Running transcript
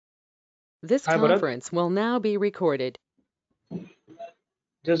This Hi, Bharat. conference will now be recorded.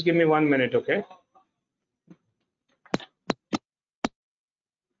 Just give me 1 minute, okay?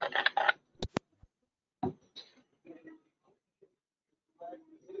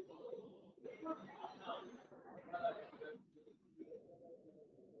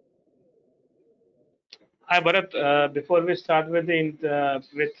 Hi, Bharat. Before we start with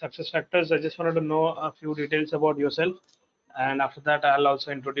with success factors, I just wanted to know a few details about yourself, and after that, I'll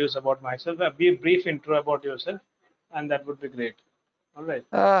also introduce about myself. Be a brief intro about yourself, and that would be great. All right.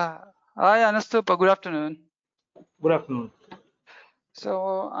 Uh, Hi, Anustup. Good afternoon. Good afternoon.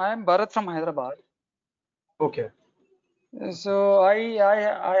 So I'm Bharat from Hyderabad. Okay. So I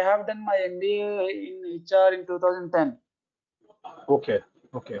have done my MBA in HR in 2010. Okay.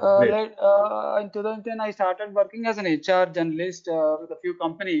 Okay. Great. In 2010, I started working as an HR journalist with a few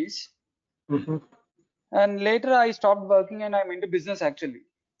companies, Mm-hmm. and later I stopped working and I'm into business actually.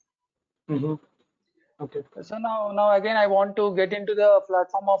 Mm-hmm. Okay. So now again I want to get into the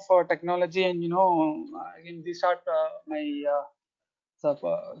platform of technology and again restart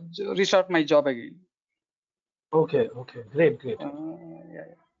restart my job again. Okay. Okay. Great. Great. Yeah.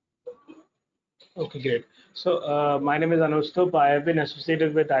 Okay, great. So, my name is Anustup. I have been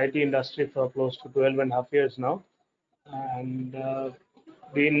associated with IT industry for close to 12 and a half years now, and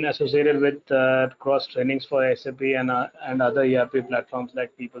been associated with cross trainings for SAP and other ERP platforms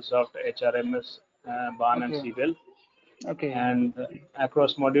like PeopleSoft, HRMS, BAN, and Okay. CBL, Okay. and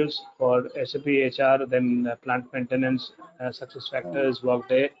across modules for SAP HR, then plant maintenance, success Oh, factors,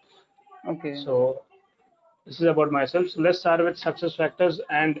 workday. okay. So, this is about myself. So, let's start with success factors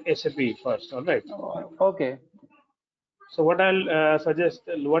and SAP first. All right. Okay. So, what I'll suggest,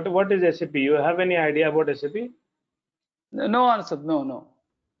 what is SAP? You have any idea about SAP? No answer. No, no.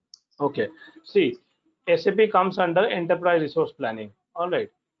 Okay. See, SAP comes under enterprise resource planning. All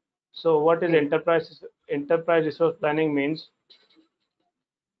right. So what is Okay. enterprise resource planning means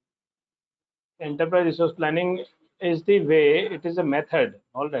enterprise resource planning is the way, it is a method.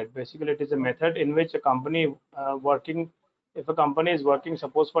 All right. Basically, it is a method in which a company working, if a company is working,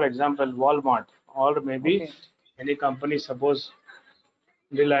 suppose for example, Walmart or maybe Okay. any company, suppose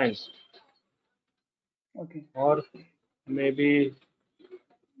Reliance Okay. or maybe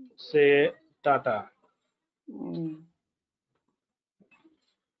say Tata. Mm.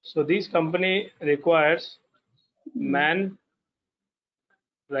 So these company requires Mm. man,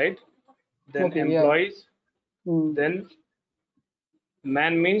 right? Then Okay. Yeah. employees, Mm. then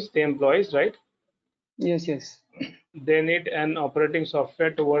man means the employees, right? Yes. Yes. They need an operating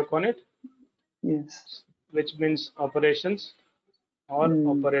software to work on it, Yes. which means operations or Mm.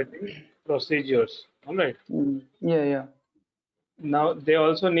 operating procedures. All right. Mm. Yeah. Yeah. Now they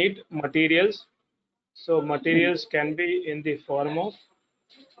also need materials. So Mm. materials can be in the form of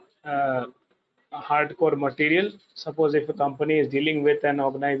uh, a hardcore material. Suppose if a company is dealing with an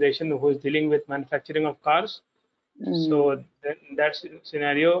organization who is dealing with manufacturing of cars, Mm. so then in that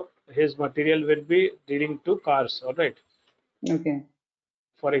scenario, his material will be dealing to cars. All right. Okay.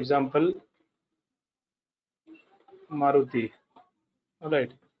 For example, Maruti. All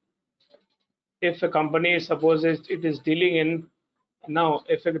right. If a company supposes it is dealing in now,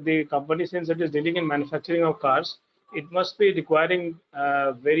 if the company, since it is dealing in manufacturing of cars, it must be requiring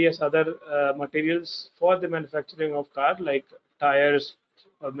various other materials for the manufacturing of car, like tires,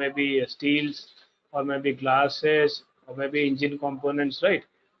 or maybe steels, or maybe glasses, or maybe engine components, right?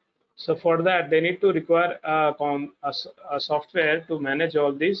 So for that, they need to require a software to manage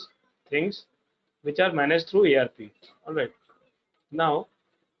all these things, which are managed through ERP. All right. Now,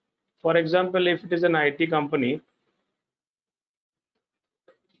 for example, if it is an IT company,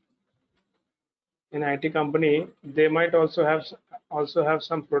 in IT company, they might also have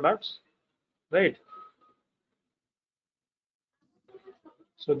some products, right?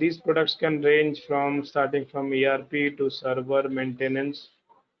 So these products can range from starting from ERP to server maintenance.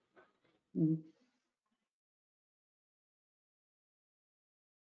 Mm.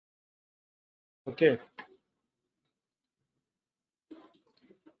 Okay,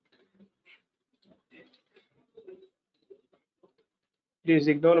 please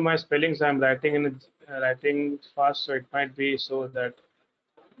ignore my spellings. I'm writing writing fast, so it might be so that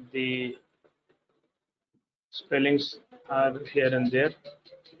the spellings are here and there.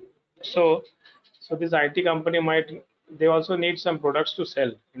 So, so this IT company might, they also need some products to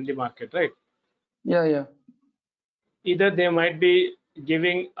sell in the market, right? Yeah. Yeah. Either they might be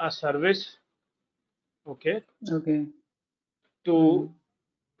giving a service, okay, Okay. to Mm.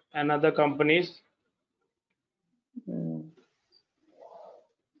 another companies Mm.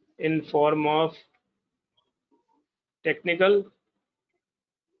 in form of technical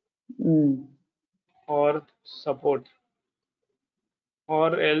Mm. or support,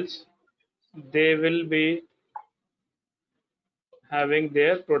 or else they will be having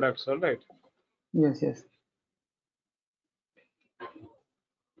their products, all right, Yes, yes.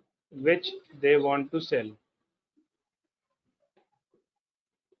 which they want to sell.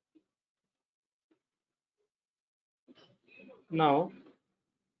 Now,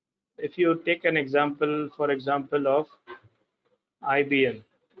 if you take an example, for example, of IBM,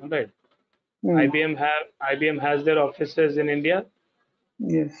 all right, Mm. IBM has their offices in India.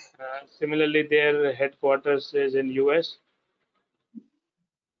 Yes. Similarly, their headquarters is in US.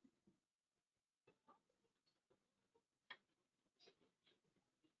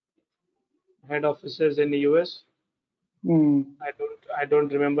 Head offices in the US. Mm. I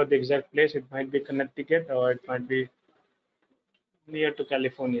don't remember the exact place. It might be Connecticut or it might be near to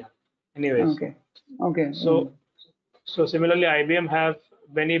California. Anyways, Okay. Okay. so so similarly, IBM have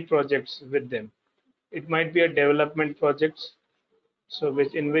many projects with them. It might be a development projects, so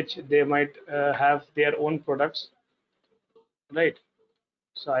which in which they might have their own products, right?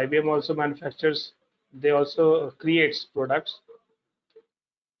 So IBM also manufactures. They also creates products.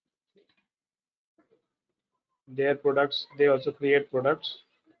 Their products. They also create products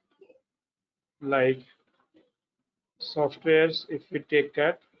like softwares. If we take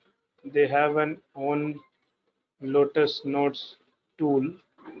that, they have an own Lotus Notes tool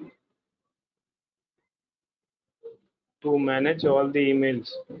to manage all the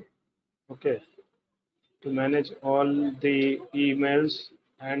emails. Okay, to manage all the emails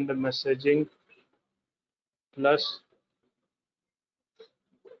and the messaging plus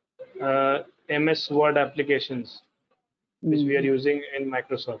MS Word applications which we are Mm. using in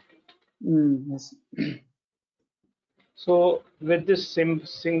Microsoft. Yes. So with this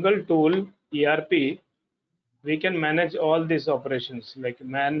single tool ERP, we can manage all these operations like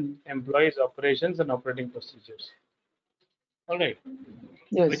man, employees, operations, and operating procedures. All right.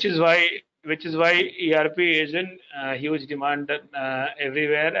 which Yes. is why which is why ERP is in huge demand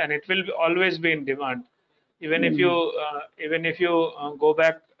everywhere, and it will always be in demand. Mm. Even if you go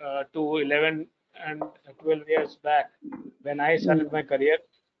back to 11 and 12 years back, when I started Mm. my career,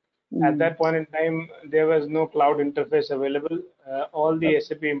 at Mm. that point in time there was no cloud interface available. All the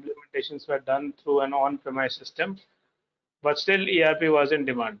SAP implementations were done through an on-premise system, but still ERP was in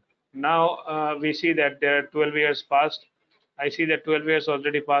demand. Now we see that there are 12 years passed. I see that 12 years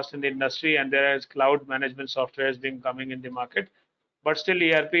already passed in the industry, and there is cloud management software has been coming in the market, but still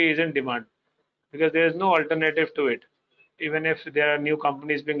ERP is in demand because there is no alternative to it. Even if there are new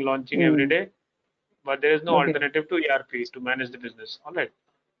companies being launching every Mm. day, but there is no Okay. alternative to ERP to manage the business. All right.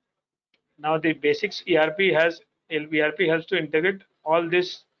 Now the basics ERP helps to integrate all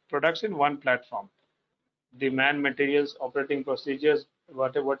these products in one platform. The man materials, operating procedures,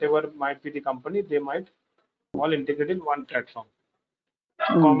 whatever might be the company, they might all integrate in one platform.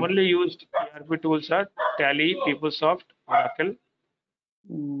 Mm. Commonly used ERP tools are Tally, PeopleSoft, Oracle,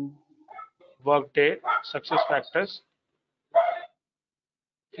 Mm. Workday, SuccessFactors,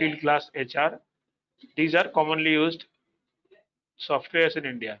 Fieldglass HR. These are commonly used softwares in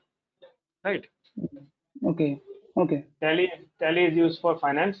India, right? Okay. Okay. Tally Tally is used for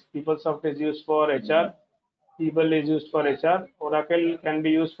finance. PeopleSoft is used for HR. People is used for HR. Oracle can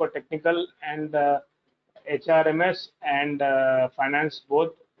be used for technical and HRMS and finance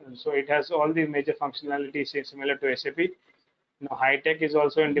both. So it has all the major functionalities similar to SAP. Now, high tech is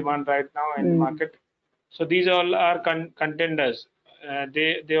also in demand right now in Mm. market. So these all are contenders.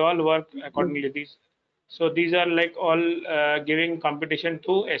 They all work Okay. accordingly. These are like all giving competition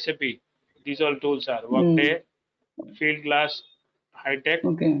to SAP. These all tools are Mm. Workday, Fieldglass, high tech.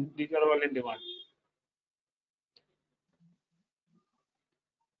 Okay. These are all in demand.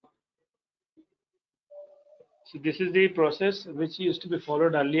 So this is the process which used to be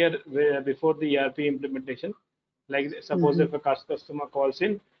followed earlier before the ERP implementation. Like suppose Mm-hmm. if a customer calls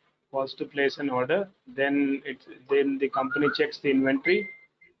to place an order, then the company checks the inventory,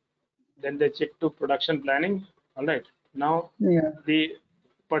 then they check to production planning. All right. Now Yeah. the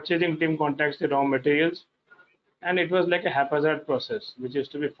purchasing team contacts the raw materials, and it was like a haphazard process which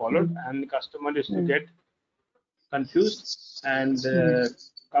used to be followed, Mm. and the customer used to Mm. get confused, and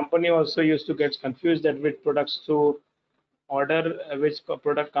Mm. company also used to get confused that which products to order, which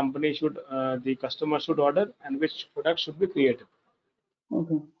product company should the customer should order, and which product should be created.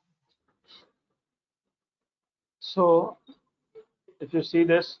 Okay. So if you see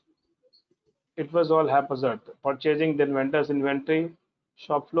this, it was all haphazard. Purchasing, then vendors inventory,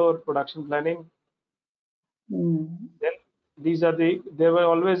 shop floor, production planning. Mm. Then these are there were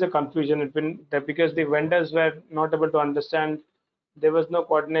always a confusion between that because the vendors were not able to understand There was no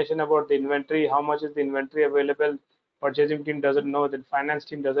coordination about the inventory, how much is the inventory available. Purchasing team doesn't know, then finance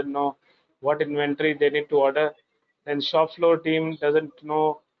team doesn't know what inventory they need to order. Then shop floor team doesn't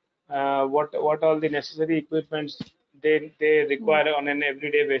know what all the necessary equipments they Mm, require on an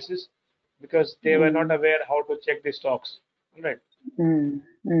everyday basis, because they were not mm, aware how to check the stocks. Right. mm,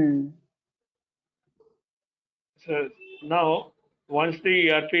 mm, So now, once the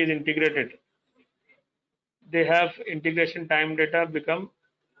ERP is integrated, they have integration time data become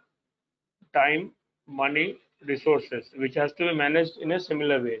time, money, resources, which has to be managed in a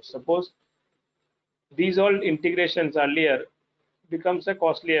similar way. Suppose these all integrations earlier becomes a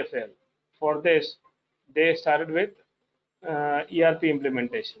costly affair. For this, they started with ERP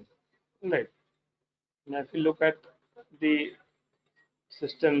implementation. Right. Now, if you look at the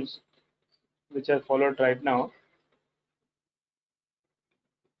systems which are followed right now,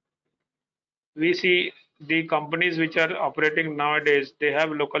 we see the companies which are operating nowadays, they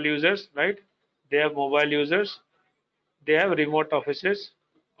have local users, right? They have mobile users, they have remote offices.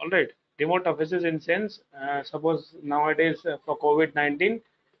 All right, remote offices in sense, suppose nowadays for COVID-19,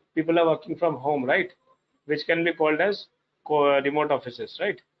 people are working from home, right? Which can be called as remote offices,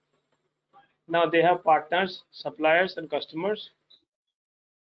 right? Now they have partners, suppliers, and customers.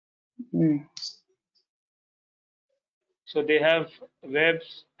 mm. So they have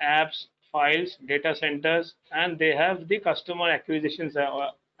webs, apps, files, data centers, and they have the customer acquisitions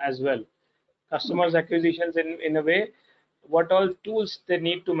as well. Customers Okay. acquisitions in a way, what all tools they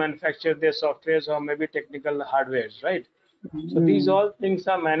need to manufacture their softwares or maybe technical hardwares, right? So these Mm, all things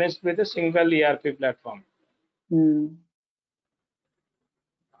are managed with a single ERP platform. mm,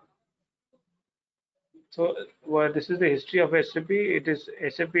 So this is the history of SAP. It is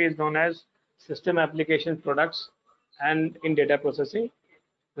SAP is known as System Application Products and in Data Processing,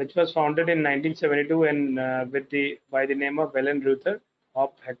 which was founded in 1972 and with the by the name of Wellen Ruther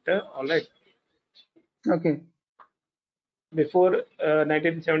Hop Hector. All right. okay. Before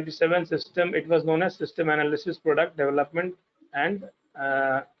 1977 system, it was known as System Analysis Product Development, and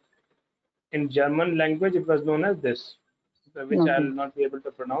uh, in German language, it was known as this, which I'll Okay. not be able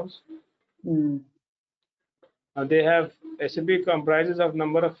to pronounce. Mm, They have SAP comprises of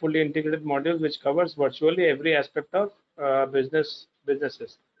number of fully integrated modules which covers virtually every aspect of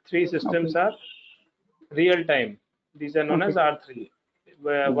businesses. Three systems okay. are real time. These are known as Okay. R3.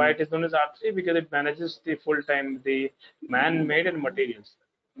 Why Mm, it is known as R3? Because it manages the full time, the man-made and materials.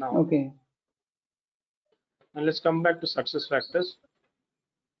 Now, okay. and let's come back to success factors.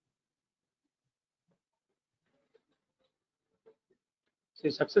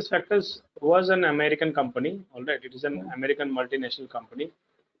 See, Success Factors was an American company. All right, it is an American multinational company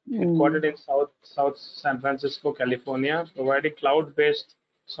headquartered Mm, in South San Francisco, California, providing cloud-based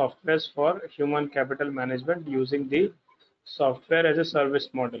softwares for human capital management using the software as a service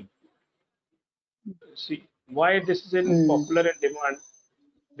model. See, why this is in mm, popular and demand?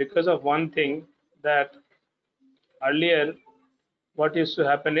 Because of one thing, that earlier what used to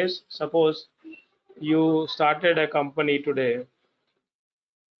happen is, suppose you started a company today,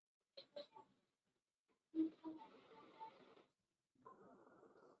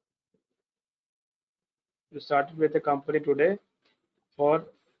 you started with a company today for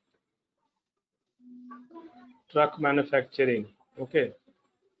truck manufacturing, okay,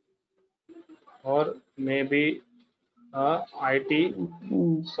 or maybe a IT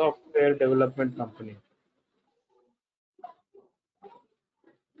mm, software development company.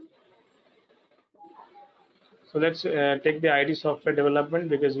 So let's take the IT software development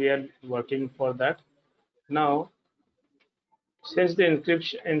because we are working for that. Now, since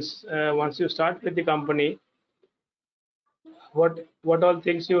the once you start with the company, what all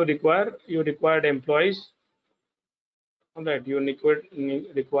things you require? You required employees, all right. You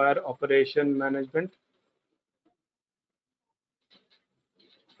require operation management,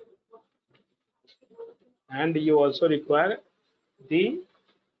 and you also require the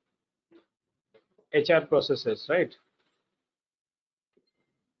HR processes, right?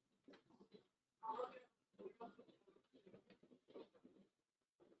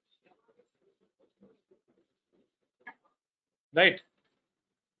 Right.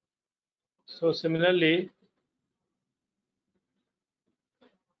 So similarly,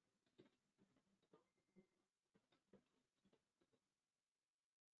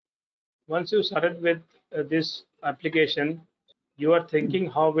 once you started with this application, you are mm. thinking,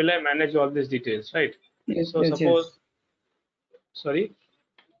 how will I manage all these details, right? Yes, So yes, yes. suppose, sorry.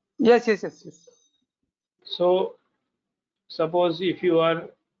 Yes, yes, yes, yes. So suppose if you are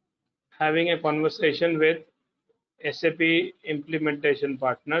having a conversation with SAP implementation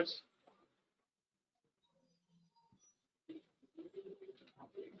partners,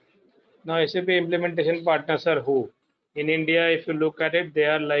 Now SAP implementation partners are who? In India, if you look at it, they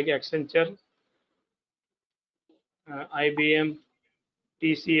are like Accenture, IBM,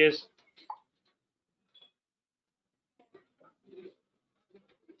 TCS,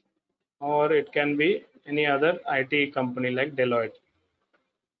 or it can be any other IT company like Deloitte.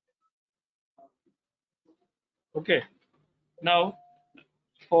 Okay. Now,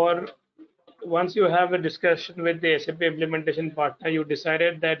 for once you have a discussion with the SAP implementation partner, you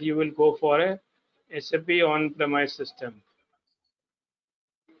decided that you will go for a SAP on-premise system.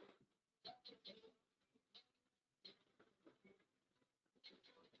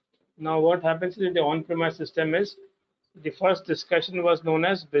 Now, what happens in the on-premise system is the first discussion was known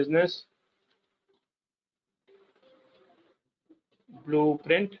as business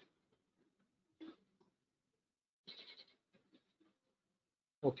blueprint.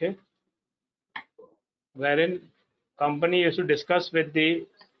 Okay, wherein company used to discuss with the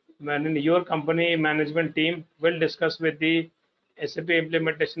wherein your company management team will discuss with the SAP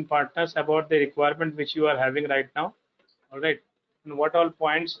implementation partners about the requirement which you are having right now. All right, and what all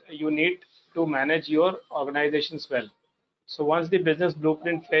points you need to manage your organizations well. So once the business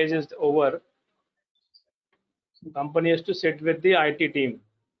blueprint phase is over, company has to sit with the IT team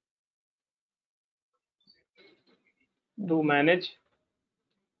to manage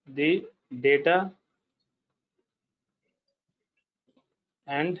the data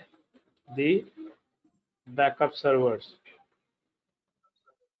and the backup servers,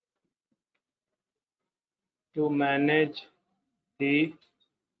 to manage the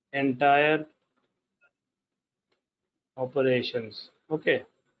entire operations. Okay,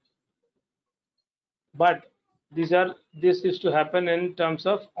 but this is to happen in terms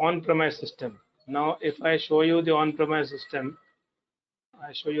of on-premise system. Now, if I show you the on-premise system,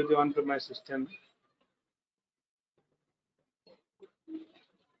 I show you the on-premise system.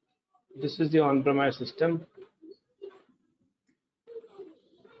 This is the on-premise system.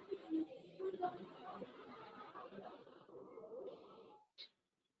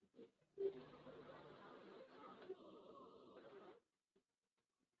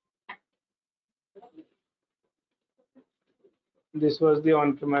 This was the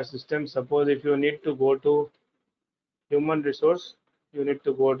on-premise system. Suppose if you need to go to human resource, you need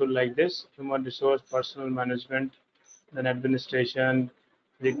to go to like this: human resource, personal management, then administration,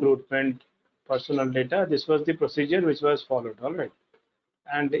 recruitment, personal data. This was the procedure which was followed. All right.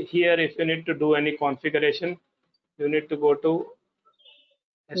 And here, if you need to do any configuration, you need to go to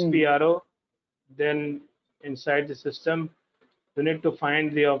SPRO. Then inside the system, you need to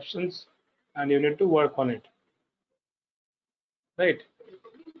find the options and you need to work on it. Right.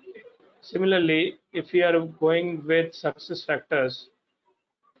 Similarly, if you are going with success factors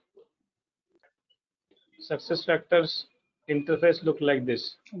interface look like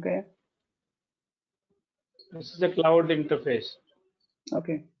this. Okay. This is a cloud interface.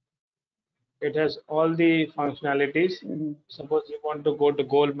 Okay. It has all the functionalities. Mm-hmm. Suppose you want to go to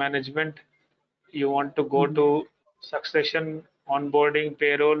goal management, you want to go to succession, onboarding,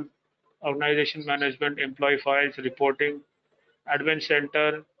 payroll, organization management, employee files, reporting, admin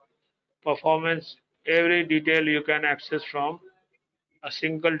center, performance, every detail you can access from a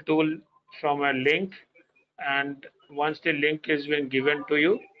single tool from a link. And once the link is been given to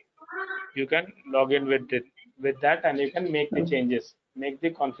you, you can log in with it with that and you can make the changes, make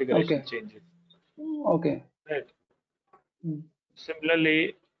the configuration Okay. changes. Okay. Right. Mm.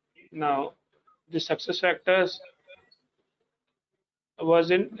 Similarly, now the success factors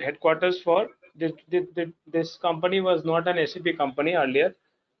was in headquarters for this company was not an SAP company earlier.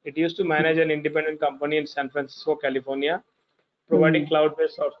 It used to manage an independent company in San Francisco, California, providing Mm.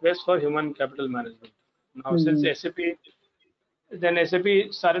 cloud-based software for human capital management. Now, since Mm.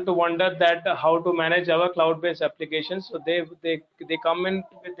 SAP started to wonder that how to manage our cloud-based applications. So they come in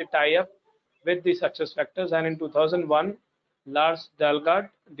with the tie-up with the success factors. And in 2001, Lars Dalgaard,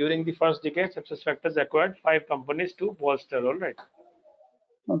 during the first decade, success factors acquired 5 companies to bolster. All right.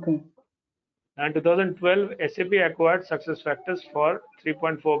 Okay. And 2012, SAP acquired SuccessFactors for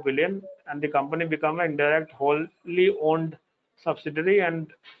 3.4 billion, and the company became an indirect, wholly owned subsidiary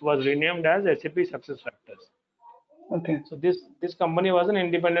and was renamed as SAP SuccessFactors. Okay. So this company was an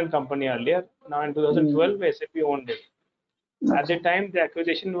independent company earlier. Now in Mm. 2012, SAP owned it. At the Okay. time, the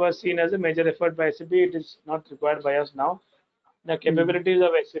acquisition was seen as a major effort by SAP. It is not required by us now. The Mm. capabilities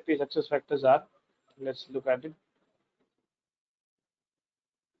of SAP SuccessFactors are, let's look at it.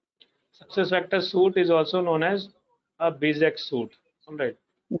 SuccessFactors suite is also known as a BizX suite. All right.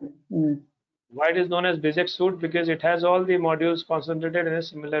 Mm. Mm. Why it is known as BizX suite? Because it has all the modules concentrated in a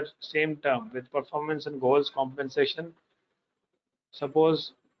similar same term with performance and goals compensation.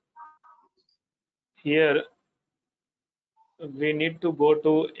 Suppose here we need to go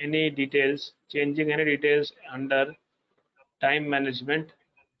to any details, changing any details under time management.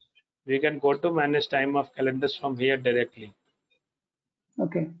 We can go to manage time of calendars from here directly,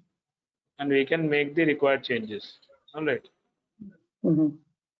 Okay. and we can make the required changes. All right. Mm-hmm.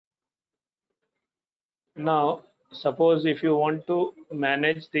 Now, suppose if you want to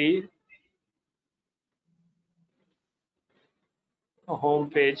manage the home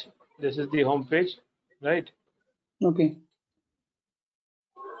page, this is the home page, right? Okay.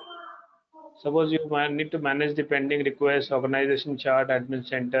 Suppose you need to manage the pending requests, organization chart, admin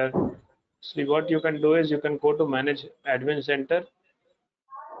center. So what you can do is you can go to manage admin center,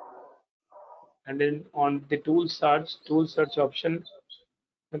 and then on the tool search option,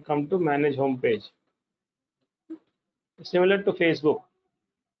 you come to manage home page. Similar to Facebook.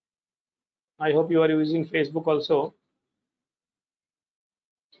 I hope you are using Facebook also.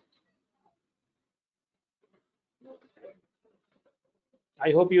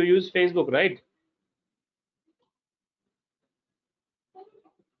 I hope you use Facebook, right?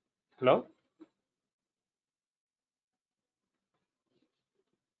 Hello?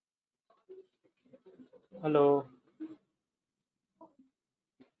 Hello?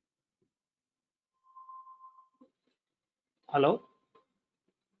 Hello?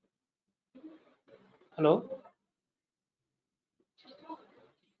 Hello?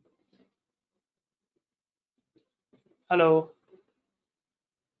 Hello?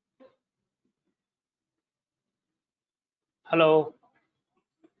 Hello?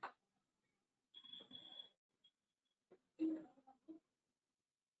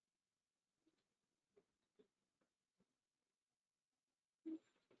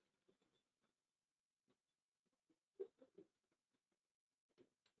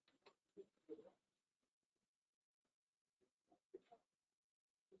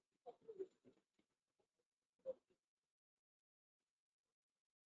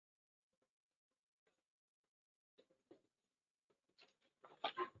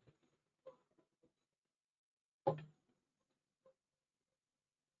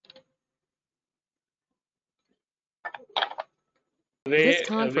 This We,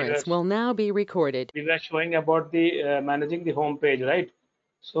 conference will now be recorded. we were showing about the managing the home page, right?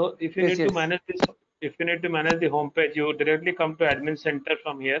 So if you Yes, need to yes. manage this, if you need to manage the home page, you directly come to admin center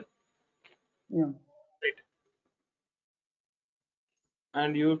from here, Yeah. right?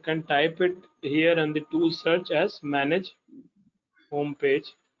 And you can type it here on the tool search as manage home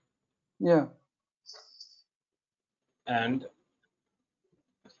page, Yeah. and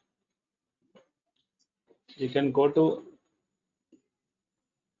you can go to,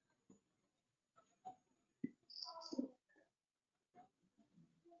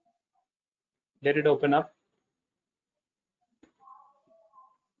 let it open up.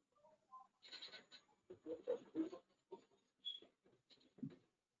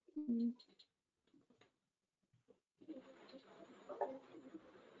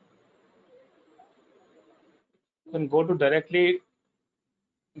 You can go to directly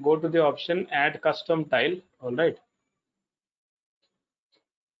go to the option add custom tile, all right?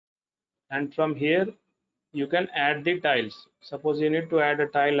 And from here you can add the tiles. Suppose you need to add a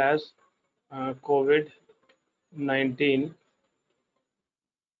tile as COVID-19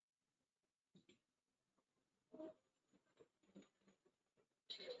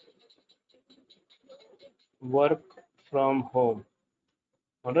 work from home,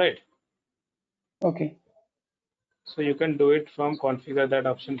 all right? Okay. So you can do it from configure that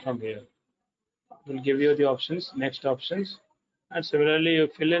option from here. It will give you the options, next options, and similarly you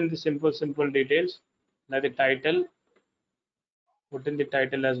fill in the simple details like the title. Put in the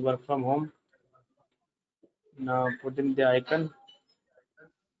title as work from home. Now put in the icon.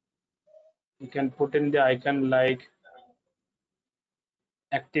 You can put in the icon like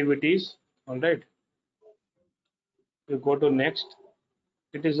activities, all right? You go to next.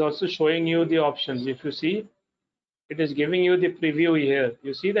 It is also showing you the options. If you see, it is giving you the preview here.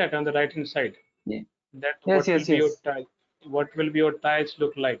 You see that on the right hand side, Yeah. that Yes, what will yes, be your yes. tile, what will be your tiles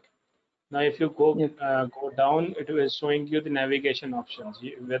look like. Now if you Yep. go down, it is showing you the navigation options.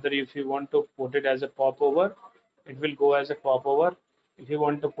 Whether if you want to put it as a popover, it will go as a popover. If you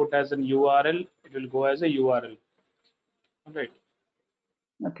want to put as an URL, it will go as a URL. All right.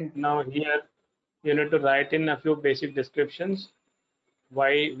 Okay. Now here you need to write in a few basic descriptions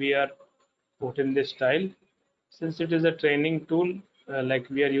why we are put in this style. Since it is a training tool, like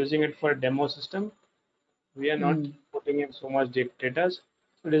we are using it for demo system, we are not Mm-hmm. putting in so much data.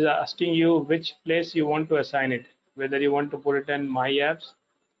 It is asking you which place you want to assign it, whether you want to put it in my apps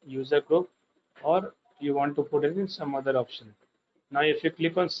user group, or you want to put it in some other option. Now if you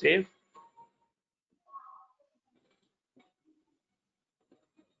click on save,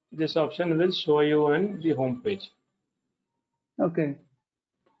 this option will show you on the home page. Okay.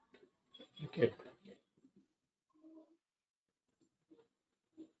 Okay.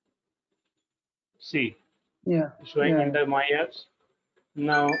 See, Yeah. showing Yeah. under my apps.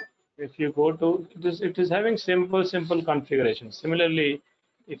 Now, if you go to it is having simple configurations. Similarly,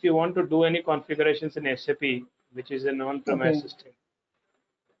 if you want to do any configurations in SAP, which is a on-premise Okay. system,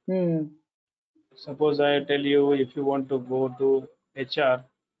 Hmm. suppose I tell you if you want to go to HR,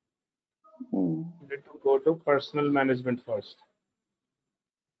 Hmm. you need to go to personal management first.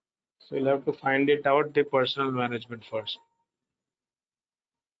 So you'll have to find it out the personal management first.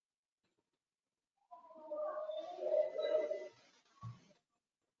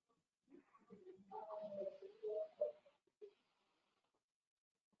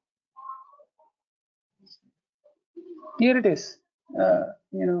 Here it is.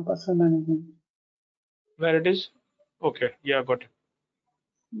 Personal management. Where it is? Okay, yeah, got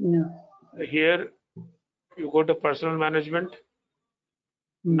Yeah. it. Here you go to personal management.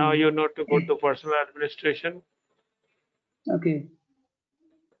 Now Hmm. you know to go to personal administration Okay.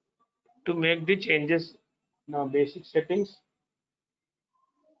 to make the changes. Now basic settings.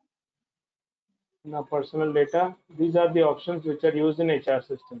 Now personal data. These are the options which are used in HR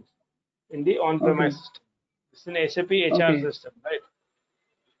systems in the on-premise Okay. system. It's an SAP HR Okay. system, right?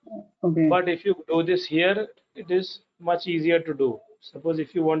 Okay. But if you do this here, it is much easier to do. Suppose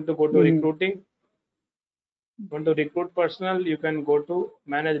if you want to go to Hmm. recruiting, want to recruit personnel, you can go to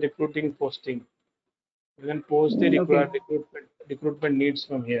manage recruiting posting. You can post the Okay. required recruitment needs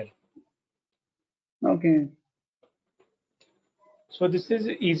from here. Okay. So this is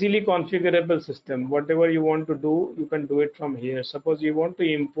easily configurable system. Whatever you want to do, you can do it from here. Suppose you want to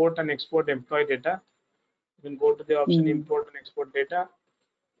import and export employee data, you can go to the option Hmm. import and export data.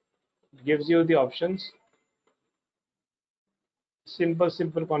 It gives you the options.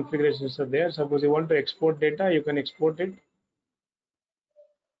 Simple configurations are there. Suppose you want to export data, you can export it.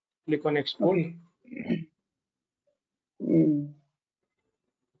 Click on export. Okay. Hmm.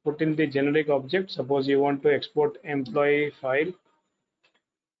 Put in the generic object. Suppose you want to export employee file.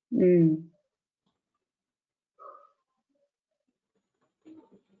 Hmm.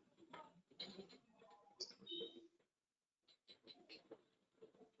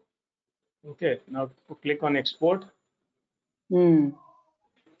 Okay, now click on export. Hmm.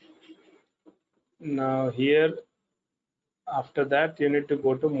 Now here, after that, you need to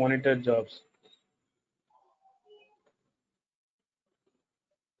go to monitor jobs.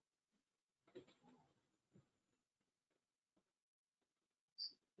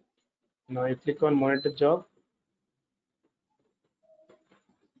 Now you click on monitor job.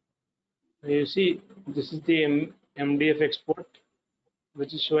 You see, this is the MDF export,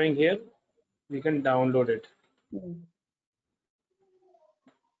 which is showing here. We can download it. Hmm.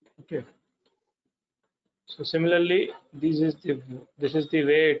 Okay. So similarly, this is the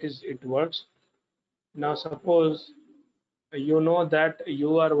way it works. Now suppose you know that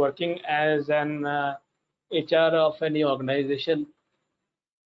you are working as an HR of any organization,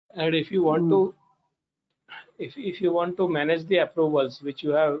 and Hmm. if you want to manage the approvals which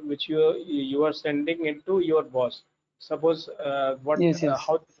you are sending into your boss. Suppose what Yes. Yes.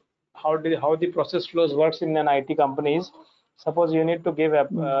 how the process flows works in an IT companies. Suppose you need to Hmm.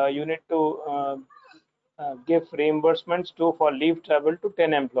 give reimbursements to for leave travel to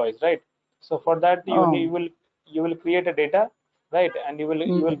 10 employees, right? So for that Oh. you will create a data, right? And you will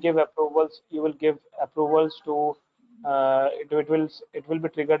Hmm. give approvals to it will be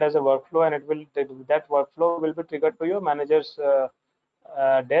triggered as a workflow, and that workflow will be triggered to your manager's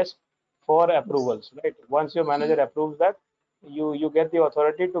desk for approvals, right? Once your manager approves that, you get the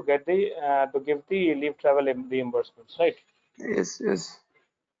authority to get the to give the leave travel reimbursements, right? Yes. Yes.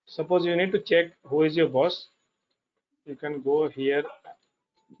 Suppose you need to check who is your boss. You can go here.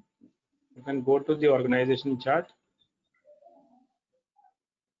 You can go to the organization chart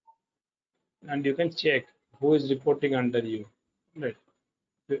and you can check who is reporting under you. Right.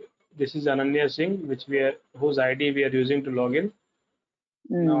 This is Ananya Singh, whose ID we are using to log in.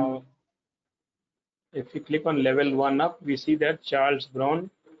 Hmm. Now, if we click on level one up, we see that Charles Brown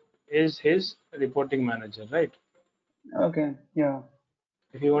is his reporting manager, right? Okay. Yeah.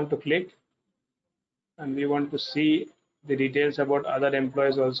 If you want to click and we want to see the details about other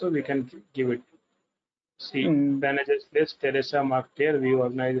employees also, we can give it. See, Hmm. managers list, Teresa marked here, view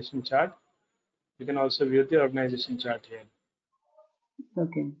organization chart. You can also view the organization chart here.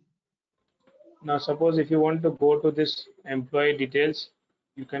 Okay. Now, suppose if you want to go to this employee details,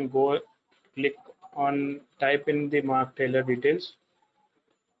 you can go click on type in the Mark Taylor details.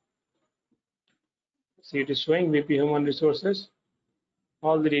 See, it is showing VP Human Resources.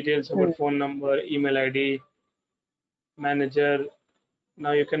 all the details about phone number, email ID, manager.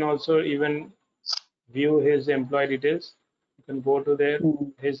 Now you can also even view his employee details. You can go to there,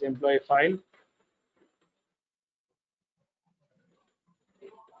 Mm. his employee file.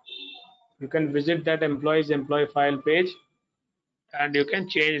 You can visit that employee's employee file page and you can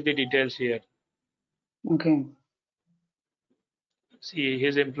change the details here. Okay. See,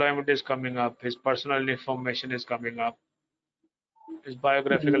 his employment is coming up, his personal information is coming up, his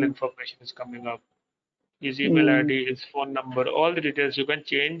biographical Mm. information is coming up, his email Mm. ID, his phone number, all the details you can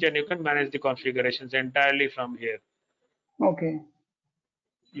change and you can manage the configurations entirely from here. Okay.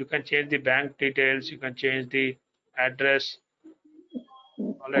 You can change the bank details, you can change the address,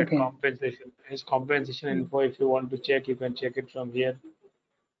 all right, Okay. compensation, his compensation info. If you want to check, you can check it from here.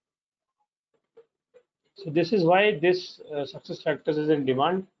 So this is why this success factors is in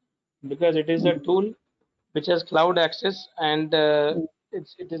demand, because it is a Mm. tool which has cloud access and Mm.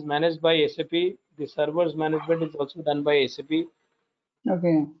 it is managed by SAP. The servers management is also done by SAP.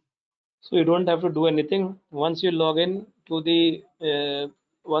 Okay. So you don't have to do anything. Once you log in to the,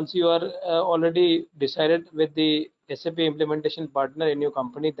 once you are already decided with the SAP implementation partner in your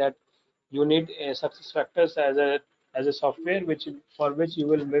company that you need success factors as a software which for which you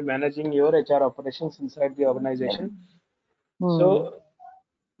will be managing your HR operations inside the organization. Mm. So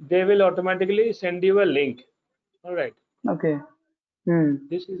they will automatically send you a link. All right, Okay. Mm.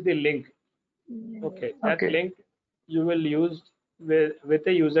 this is the link. Okay, that Okay. link you will use with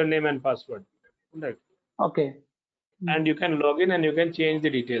a username and password. Right. Okay. Mm. And you can log in and you can change the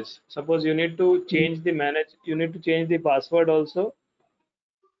details. Suppose you need to Mm. change the manage, you need to change the password also.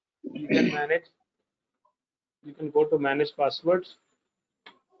 You can manage, you can go to manage passwords,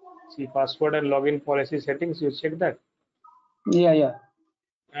 see password and login policy settings, you check that. Yeah. Yeah.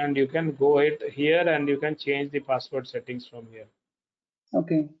 And you can go it here and you can change the password settings from here.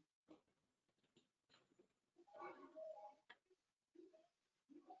 Okay.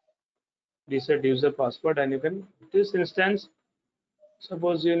 Reset user password and you can, this instance,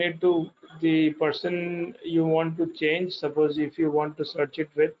 suppose you need to, the person you want to change, suppose if you want to search it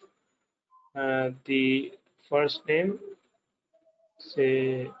with the first name,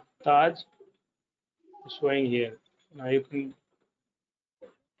 say Taj, showing here. Now you can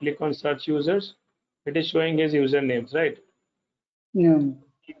click on search users. It is showing his usernames, right? Yeah.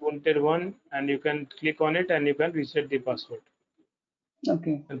 He wanted one, and you can click on it and you can reset the password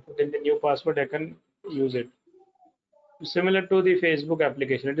Okay. and put in the new password. I can use it. Similar to the Facebook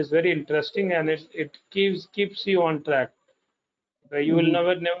application, it is very interesting and it keeps you on track. You will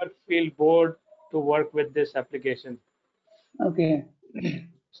Mm-hmm. never feel bored to work with this application. Okay.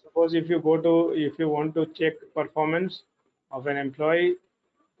 Suppose if you want to check performance of an employee,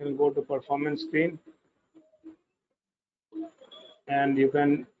 you can go to performance screen and you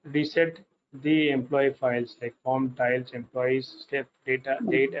can reset the employee files like form tiles, employees, step, data,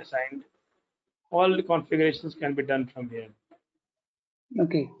 date assigned. All the configurations can be done from here.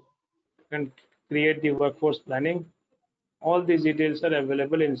 Okay. You can create the workforce planning. All these details are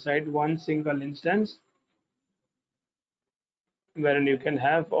available inside one single instance wherein you can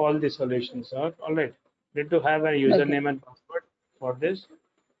have all the solutions. All right. Need to have a Okay. username and password for this.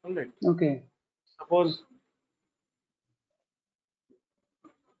 All right. Okay. Suppose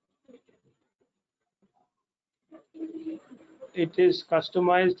it is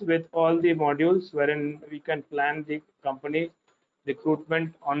customized with all the modules wherein we can plan the company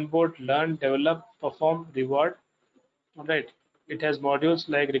recruitment, onboard, learn, develop, perform, reward. All right. It has modules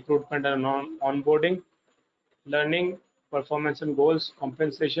like recruitment and onboarding, learning, performance and goals,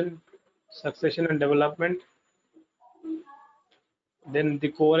 compensation, succession and development, then the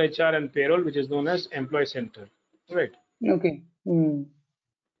core HR and payroll, which is known as employee center. Right. Okay. Mm.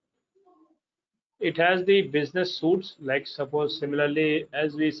 It has the business suites, like suppose similarly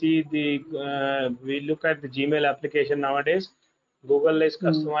as we see the we look at the Gmail application nowadays. Google is Mm.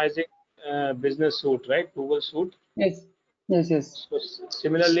 customizing business suite, right? Google suite. Yes. Yes. Yes. So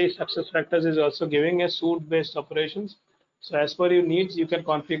similarly, SuccessFactors is also giving a suite-based operations. So as per your needs, you can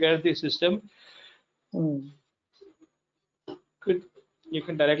configure the system. Mm. Could you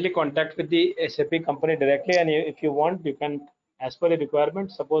can directly contact with the SAP company directly, and if you want, you can, as per the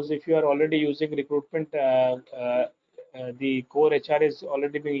requirement. Suppose if you are already using recruitment, the core HR is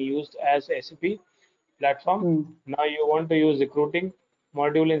already being used as SAP platform. Mm. Now you want to use recruiting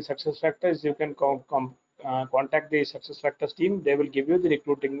module in SuccessFactors, you can contact the SuccessFactors team. They will give you the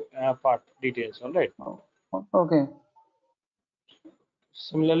recruiting part details. All right. Oh, okay.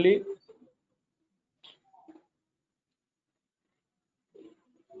 Similarly,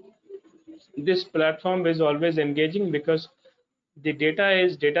 this platform is always engaging because The data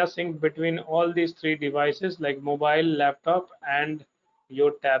is data sync between all these three devices like mobile, laptop, and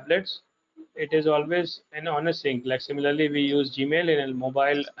your tablets. It is always on a sync. Like similarly, we use Gmail in a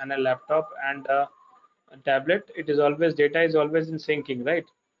mobile and a laptop and a tablet. It is always data is always in syncing, right?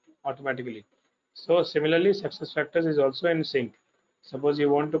 Automatically. So similarly, success factors is also in sync. Suppose you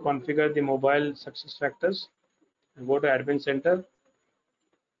want to configure the mobile success factors, go to admin center.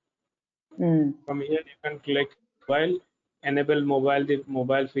 Mm. From here, you can click mobile, enable mobile the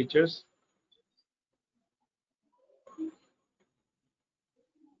mobile features.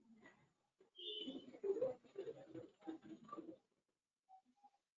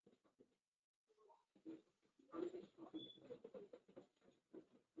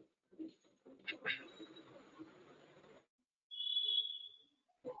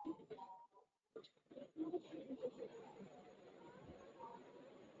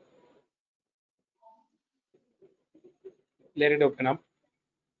 Let it open up.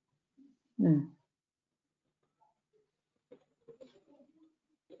 Mm.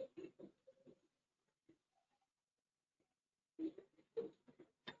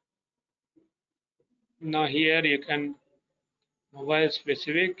 Now here you can mobile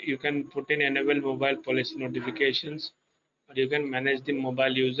specific. You can put in enable mobile policy notifications, or you can manage the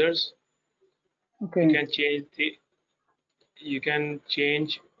mobile users. You Okay. can change the you can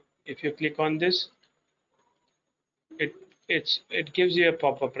change if you click on this it it gives you a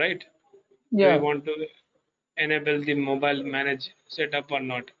pop-up, right? Do you Yeah. want to enable the mobile manage setup or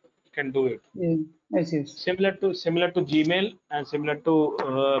not? You can do it. Yeah. Yes. Yes. Similar to Gmail and similar to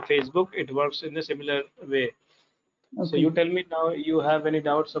Facebook. It works in a similar way. So you Okay. tell me now, you have any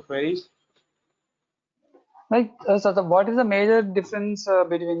doubts or queries? Like, what is the major difference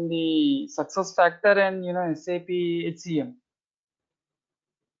between the success factor and SAP HCM?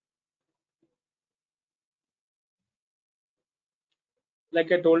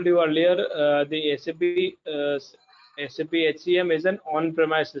 Like I told you earlier, the SAP HCM is an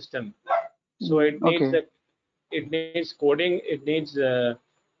on-premise system, so Mm. Okay. it needs coding, it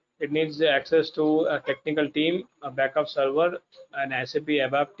needs access to a technical team, a backup server, an SAP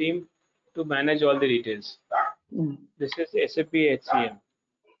ABAP team to manage all the details. Mm. This is SAP HCM.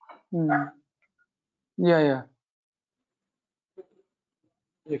 Mm. Yeah. Yeah.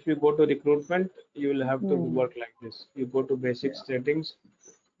 If you go to recruitment, you will have to Mm. work like this. You go to basic Yeah. settings,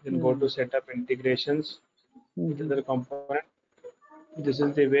 then go to Mm. setup integrations with Mm-hmm. other component. This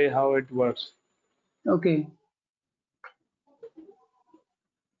is the way how it works. Okay.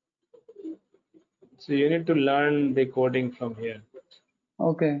 So you need to learn the coding from here.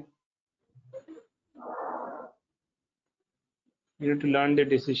 Okay. You need to learn the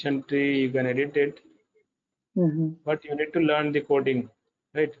decision tree. You can edit it, Mm-hmm. but you need to learn the coding,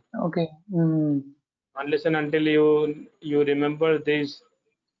 right? Okay. Mm. Unless and until you remember these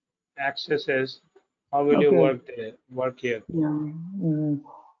accesses, how will you Okay. work there, work here? Yeah. Mm.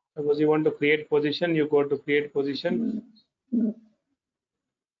 Suppose you want to create position, you go to create position. Mm. Mm.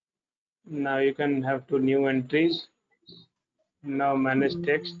 Now you can have to new entries. Now manage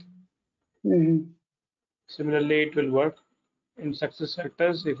text. Mm. Similarly, it will work in success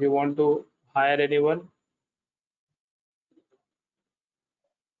factors. If you want to hire anyone,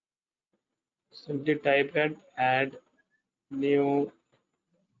 simply type and add new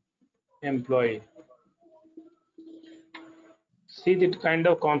employee. See the kind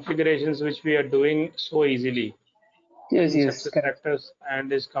of configurations which we are doing so easily Yes. in Yes. success Correct. factors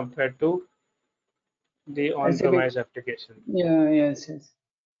and is compared to the SAP. on-premise application. Yeah. Yes. Yes.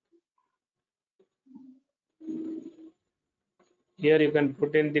 Here you can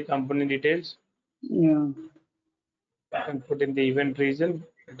put in the company details, Yeah. you can put in the event reason,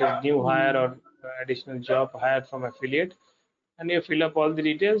 it is new hire Mm. or additional job hired from affiliate, and you fill up all the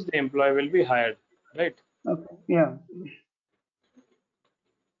details, the employee will be hired, right? Okay. Yeah.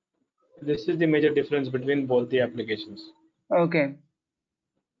 This is the major difference between both the applications. Okay.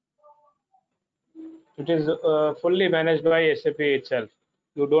 It is fully managed by SAP itself. Okay.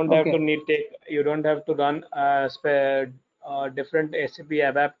 You don't have to run a different SAP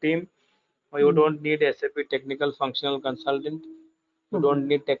ABAP team, or you Mm. don't need SAP technical functional consultant. You Mm-hmm. don't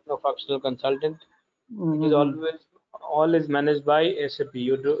need techno functional consultant. It is Mm-hmm. always all is managed by SAP.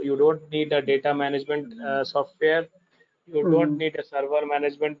 You don't need a data management software. You don't Mm-hmm. need a server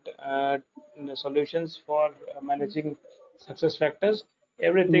management solutions for managing success factors.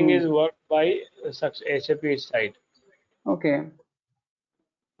 Everything Mm. is worked by SAP side. Okay.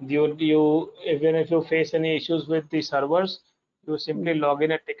 You even if you face any issues with the servers, you simply Mm. log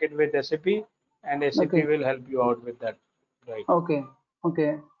in a ticket with SAP, and SAP Okay. will help you out with that. Right. Okay. Okay.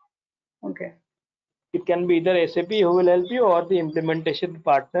 Okay. It can be either SAP who will help you or the implementation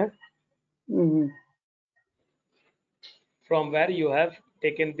partner Mm-hmm. from where you have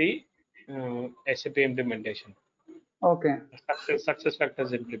taken the SAP implementation. Okay. Success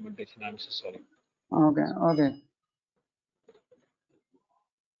factors implementation. I'm so sorry. Okay. Okay.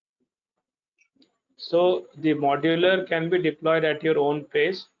 So the modular can be deployed at your own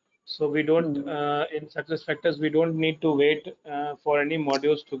pace. So we don't, Mm-hmm. in success factors, we don't need to wait for any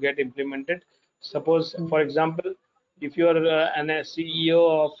modules to get implemented. Suppose, for example, if you are a CEO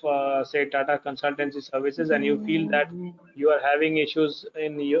of, say, Tata Consultancy Services, and you feel that you are having issues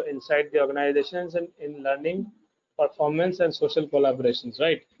in your inside the organizations and in learning, performance, and social collaborations,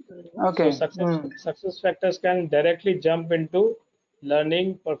 right? So Okay. success factors can directly jump into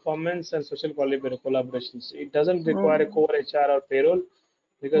learning, performance, and social collaborations. It doesn't require a Mm-hmm. core HR or payroll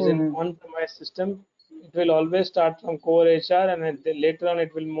because in Mm-hmm. on-premise system, it will always start from core HR and then later on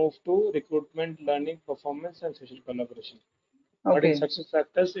it will move to recruitment, learning, performance, and social collaboration. But in Okay. success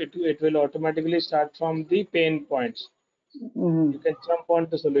factors, it will automatically start from the pain points. Mm-hmm. You can jump on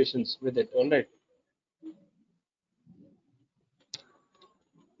to solutions with it. All right.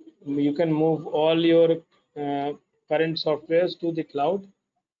 You can move all your current softwares to the cloud.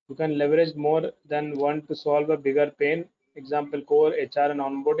 You can leverage more than one to solve a bigger pain. Example, core HR and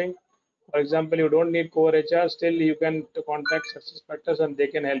onboarding. For example, you don't need core HR, still you can contact success factors and they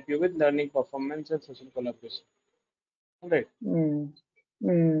can help you with learning, performance, and social collaboration. All right. Mm-hmm.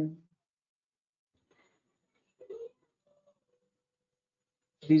 Mm-hmm.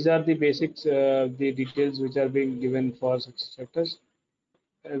 These are the basics, the details which are being given for success factors.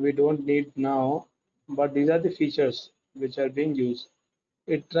 We don't need now, but these are the features which are being used.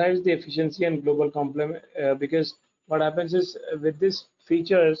 It drives the efficiency and global complement because what happens is with these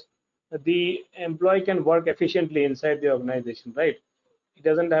features, the employee can work efficiently inside the organization, right? He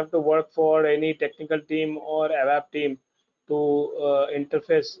doesn't have to work for any technical team or ABAP team to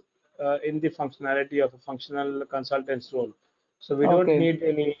interface in the functionality of a functional consultant's role. So we don't Okay. need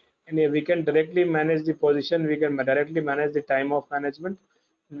any. We can directly manage the position. We can directly manage the time of management.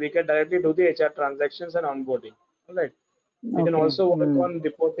 We can directly do the HR transactions and onboarding. All right. We can Okay. also work Mm-hmm. on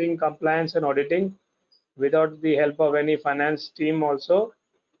reporting, compliance, and auditing without the help of any finance team also.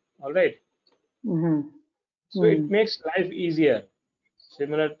 All right. Mm-hmm. So Mm-hmm. it makes life easier.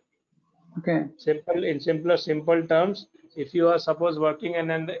 Similar, Okay. simple in simple terms. If you are suppose working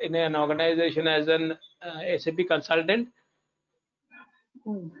in an organization as an SAP consultant,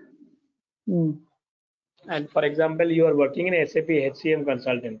 Mm-hmm. and for example, you are working in SAP HCM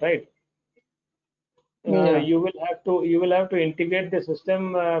consultant, right? Yeah. You will have to integrate the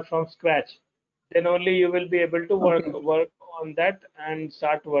system from scratch. Then only you will be able to work Okay. work on that and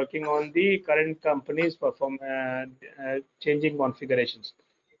start working on the current company's changing configurations.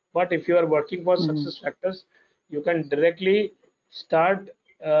 But if you are working for Mm-hmm. success factors, you can directly start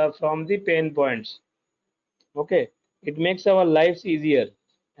from the pain points. Okay, it makes our lives easier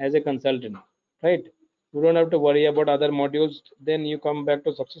as a consultant, right? You don't have to worry about other modules. Then you come back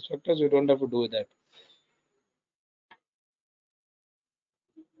to success factors. You don't have to do that.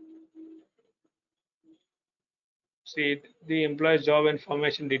 See, the employee's job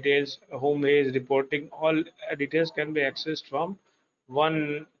information details, whom he is reporting, all details can be accessed from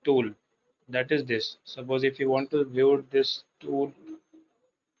one tool. That is this. Suppose if you want to view this tool,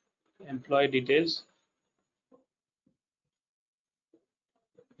 employee details,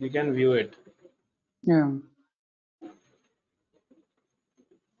 you can view it. Yeah.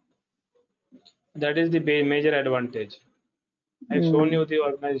 That is the major advantage. I've shown Mm-hmm. you the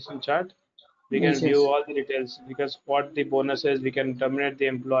organization chart. We can Yes. view Yes. all the details because what the bonus is, we can terminate the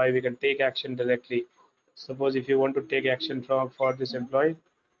employee, we can take action directly. Suppose if you want to take action for this employee,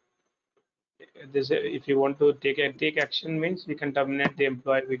 this if you want to take action means we can terminate the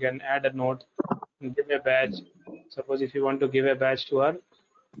employee, we can add a note and give a badge. Suppose if you want to give a badge to her,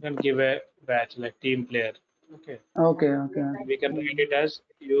 you can give a badge like team player. Okay, Okay. Okay. and we can write it as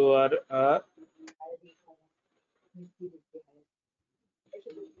you are a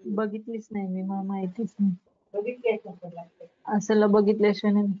बघितलीच नाही मी, मला माहितीच नाही. असला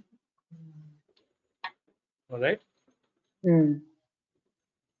बघितल्याशिवाय नाही. all right. Mm.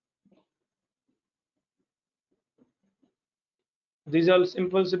 These are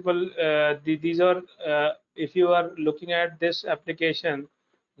simple these are if you are looking at this application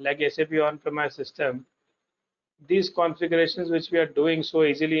like SAP on-premise system, these configurations which we are doing so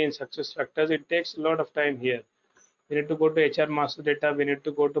easily in success factors, it takes a lot of time here. We need to go to HR master data, we need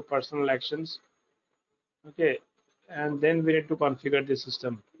to go to personal actions, okay, and then we need to configure the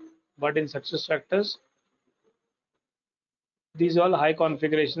system. But in success factors, these all high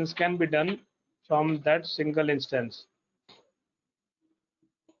configurations can be done from that single instance.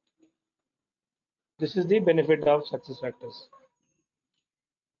 This is the benefit of success factors.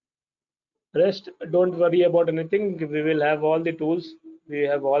 Rest, don't worry about anything. We will have all the tools. We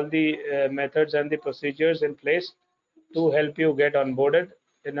have all the methods and the procedures in place to help you get onboarded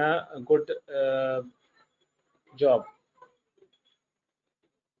in a good job.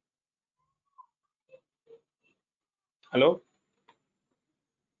 Hello?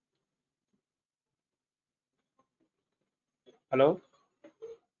 Hello?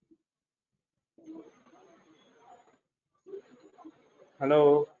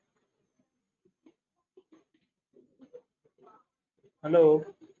 Hello? Hello?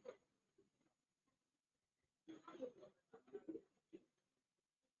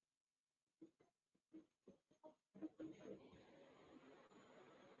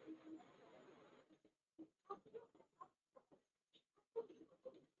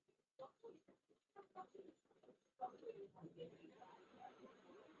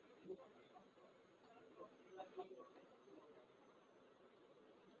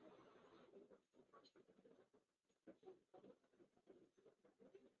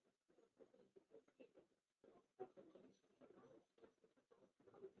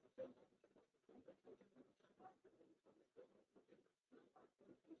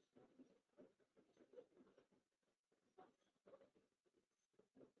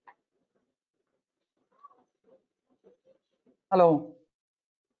 Hello.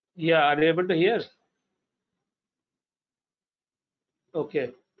 Yeah, are you able to hear?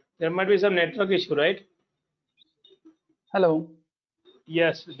 Okay. There might be some network issue, right? Hello.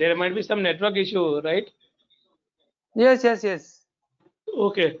 Yes, there might be some network issue, right? Yes, yes, yes.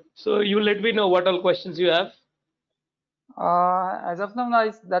 Okay. So you let me know what all questions you have. As of now,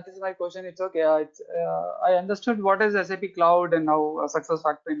 that is my question. It's okay. I understood what is SAP Cloud and how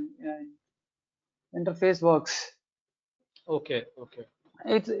SuccessFactors interface works. Okay, okay.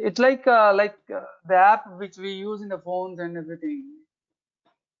 It's like the app which we use in the phones and everything.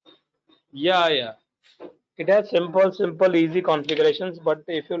 Yeah, yeah. It has simple, easy configurations. But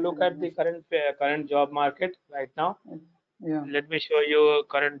if you look at the current job market right now, Yeah. let me show you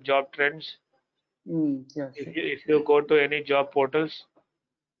current job trends. Yeah. If Sure. you go to any job portals,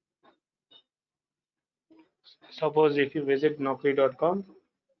 suppose if you visit Naukri.com,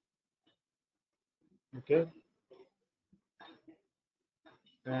 okay,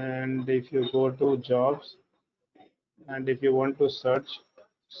 and if you go to jobs, and if you want to search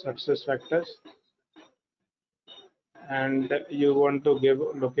success factors, and you want to give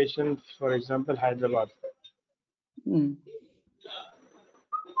location, for example, Hyderabad. Mm.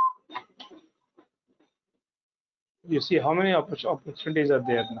 You see how many opportunities are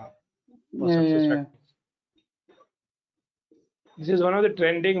there now for Yeah, yeah, success yeah. factors. This is one of the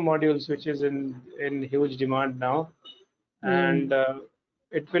trending modules which is in huge demand now, and Mm.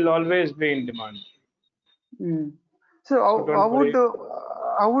 it will always be in demand. Mm. So So don't worry.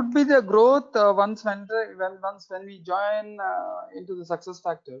 how would be the growth once when we join into the success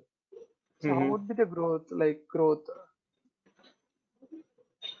factor? So how Mhm. would be the growth, like growth?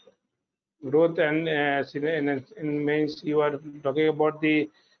 Growth and in means you are talking about the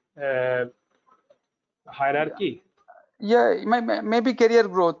uh, hierarchy. Yeah, maybe career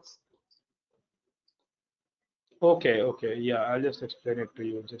growth. Okay, okay, yeah, I'll just explain it to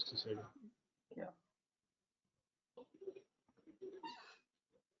you just a second. Yeah.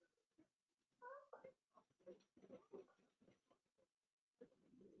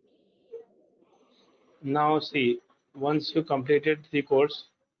 Now see, once you completed the course,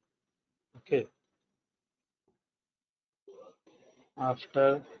 okay,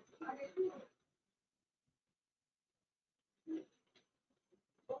 after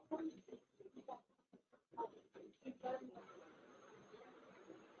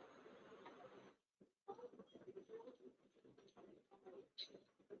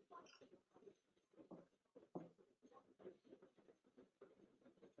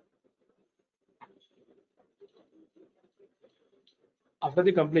after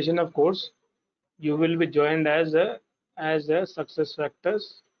the completion of course, you will be joined as a success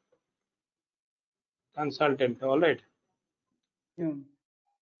factors consultant. All right. Yeah.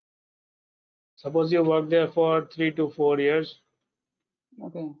 Suppose you work there for 3 to 4 years.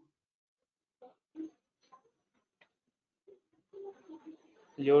 Okay.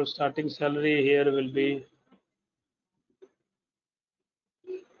 Your starting salary here will be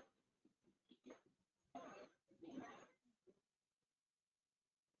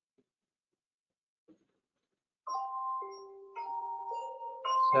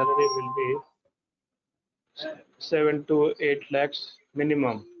salary will be 7 to 8 lakhs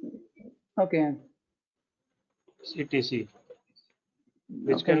minimum. Okay. CTC, Okay.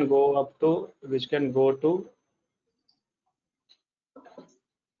 which can go to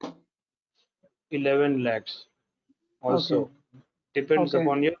 11 lakhs Okay. also. Depends Okay.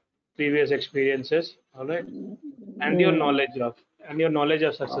 upon your previous experiences, all right, and your Mm. knowledge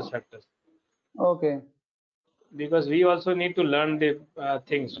of success Oh, factors. okay. Because we also need to learn the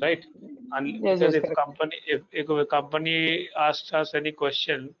things, right? And Yes, because yes, correct. if a company asks us any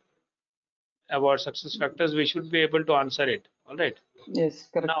question about success factors, we should be able to answer it. All right. Yes,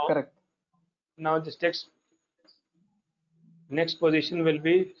 correct, Now, correct. now this next position will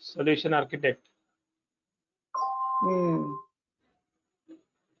be solution architect. Mm.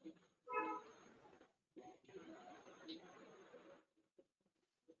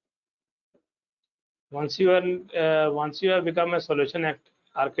 Once you have become a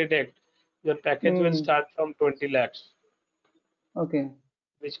architect, your package will Mm. start from 20 lakhs, Okay.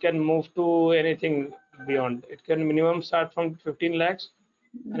 which can move to anything beyond. It can minimum start from 15 lakhs,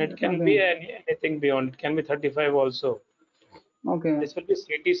 and it can Okay. be anything beyond. It can be 35 also. Okay. This will be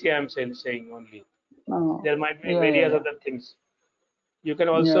CTC, I'm saying only. There might be Yeah, yeah, various yeah. other things. You can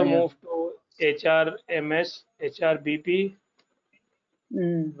Yeah, also yeah. move to HRMS, HRBP,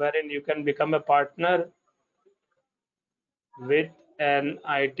 Mm. wherein you can become a partner with an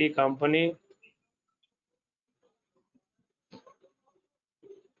IT company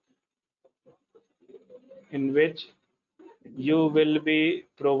in which you will be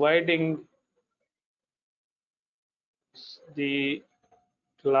providing the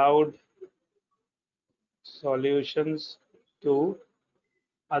cloud solutions to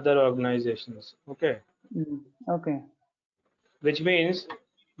other organizations. Okay, Mm. Okay. which means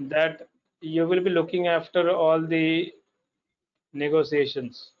that you will be looking after all the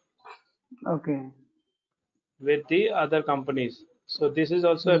negotiations Okay. with the other companies. So this is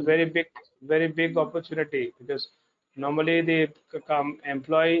also a Mm. very big opportunity, because normally the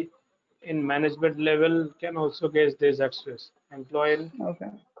employee in management level can also get this access. Employee in Okay.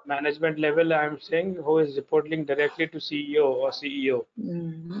 management level, I'm saying, who is reporting directly to CEO or CEO,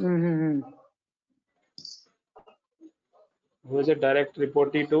 Mm. Mm-hmm. who is a direct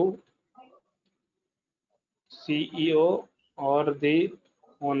reportee to CEO or the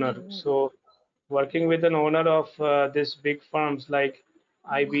owner. So working with an owner of these big firms like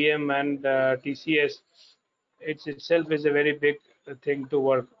IBM and TCS, it's itself is a very big thing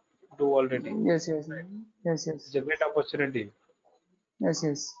to do already. Yes, yes. Right. Yes, It's yes. a great opportunity. Yes,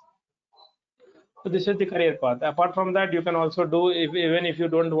 yes. So this is the career path. Apart from that, you can also do, even if you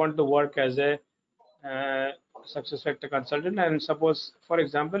don't want to work as a uh, success factor consultant, and suppose, for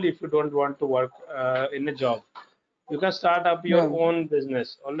example, if you don't want to work in a job, you can start up your Yeah. own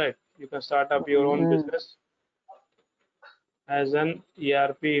business. All right, you can start up your own Mm. business as an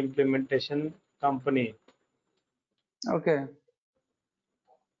ERP implementation company. Okay.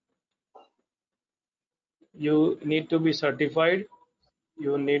 You need to be certified.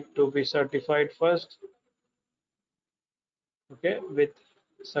 You need to be certified first, okay, with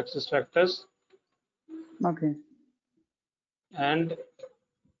success factors, Okay. and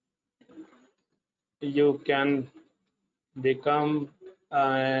you can become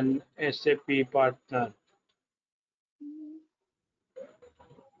an SAP partner.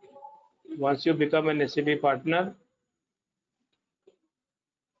 Once you become an SAP partner,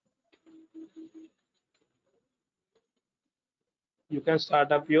 you can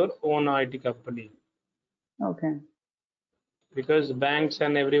start up your own IT company, Okay. because banks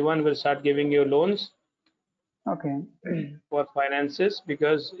and everyone will start giving you loans Okay. for finances,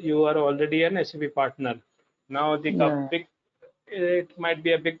 because you are already an SAP partner. Now the Yeah. big, it might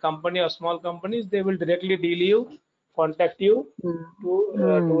be a big company or small companies, they will directly deal you, contact you Mm. to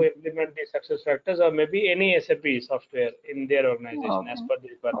Mm. implement the success factors, or maybe any SAP software in their organization as Okay. per the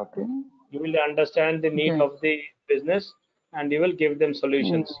requirement. Okay. You will understand the need Okay. of the business, and you will give them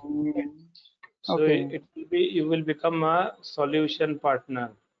solutions. Right? Mm. So Okay. it will be, you will become a solution partner.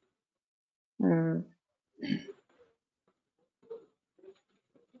 Mm.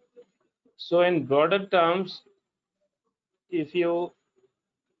 So in if you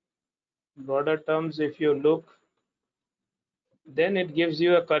broader terms, if you look, then it gives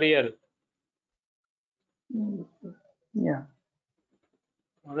you a career. Mm. Yeah.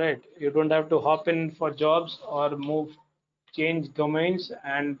 All right, you don't have to hop in for jobs or change domains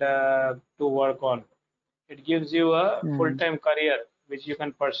and to work on. It gives you a Mm. full-time career which you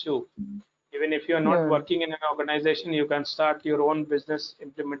can pursue. Even if you are not Yeah. working in an organization, you can start your own business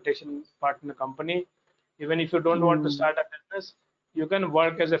implementation partner company. Even if you don't want to Mm. start a business, you can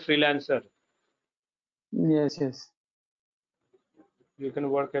work as a freelancer. Yes, yes. You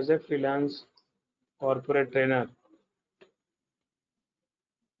can work as a freelance corporate trainer.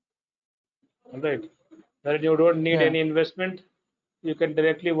 All right. That you don't need Yeah. any investment. You can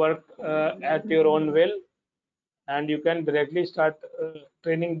directly work at your own will, and you can directly start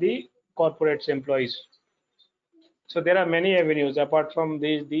training the corporate employees. So there are many avenues apart from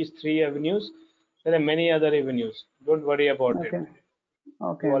these three avenues. There are many other avenues. Don't worry about it. Okay. You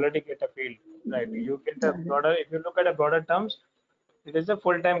Okay. already get a field, right? You get a Okay. broader. If you look at a broader terms, it is a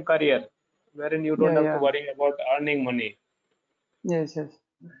full-time career wherein you don't Yeah. have to Yeah. worry about earning money. Yes. Yes.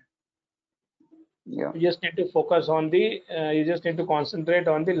 Yeah. You just need to focus on the. You just need to concentrate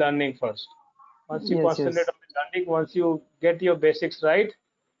on the learning first. Once you Yes. concentrate Yes. on the learning, once you get your basics right,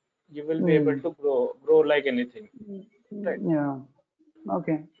 you will be able Mm. to grow like anything. Right. Yeah.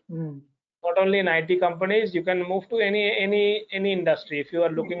 Okay. Mm. Not only in IT companies, you can move to any industry. If you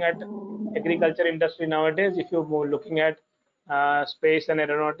are looking at agriculture industry nowadays, if you're looking at space and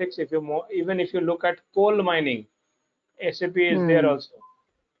aeronautics, if you even if you look at coal mining, SAP is there Mm. also.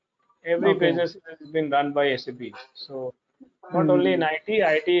 Every Okay. business has been run by SAP. So not only in Mm.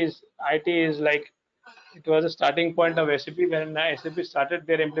 IT is like it was a starting point of SAP when SAP started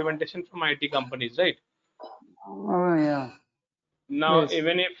their implementation from IT companies, right? Oh yeah. Now, Yes.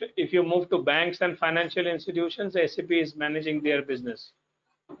 even if you move to banks and financial institutions, SAP is managing their business.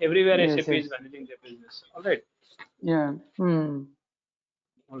 Everywhere Yes. SAP is Yes. managing their business. All right, Yeah. Mm.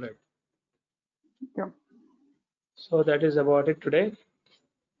 all right. Yeah. So that is about it today.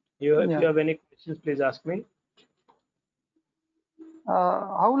 If you Yeah. have any questions, please ask me.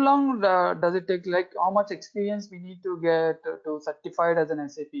 How long does it take? Like, how much experience we need to get to certified as an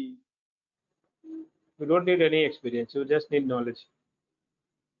SAP? You don't need any experience. You just need knowledge.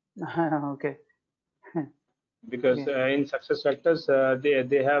 Okay. Because Okay. in success factors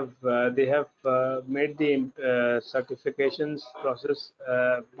they have made the certifications process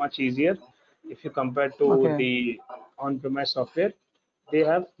much easier if you compare to Okay. the on-premise software. They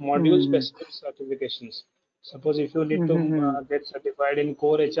have module Mm. specific certifications. Suppose if you need to Mm-hmm. get certified in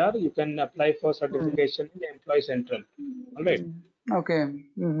core HR, you can apply for Mm. certification in employee central. All right. Okay.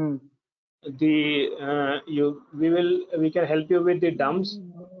 Mm-hmm. The you we can help you with the dumps.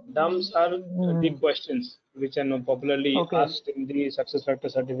 Dumps are the Mm. questions which are now popularly Okay. asked in the success factor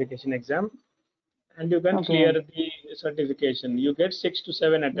certification exam, and you can clear Okay. the certification. You get 6 to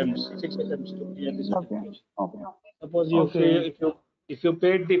 7 attempts, 6 attempts to clear the Okay. certification. Okay. Suppose you feel Okay. if you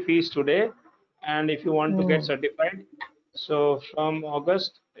paid the fees today, and if you want to get Mm. certified, so from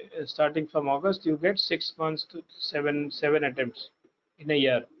August, starting from August, you get 6 months to seven attempts in a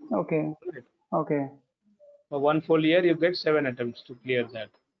year. Okay. Right? Okay. For one full year, you get 7 attempts to clear that.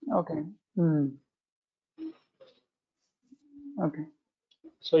 Okay. Mm. Okay.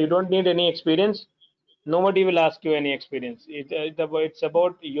 So you don't need any experience. Nobody will ask you any experience. It's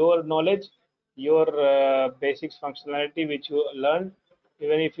about your knowledge, your basics functionality which you learn.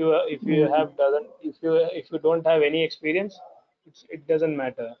 Even if you Mm. have doesn't if you don't have any experience, it doesn't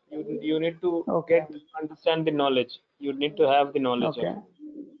matter. You need to Okay. understand the knowledge. You need to have the knowledge of Okay. it.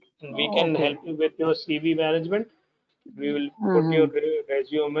 And we can Okay. help you with your CV management. We will put your Mm-hmm.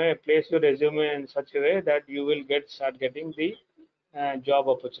 resume, place your resume in such a way that you will start getting the job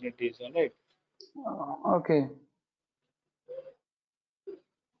opportunities. All right. Okay.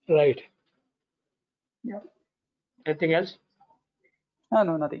 Right. Yeah. Anything else?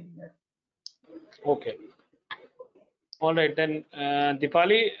 No, nothing. Yeah. Okay. All right then,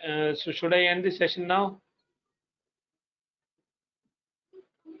 Dipali. So should I end the session now?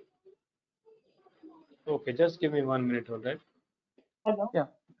 Okay, just give me 1 minute. All right. Hello. Yeah.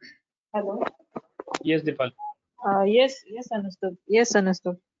 Hello. Yes, Dipali. Yes, understood. Yes,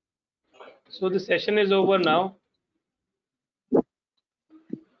 understood. So the session is over now.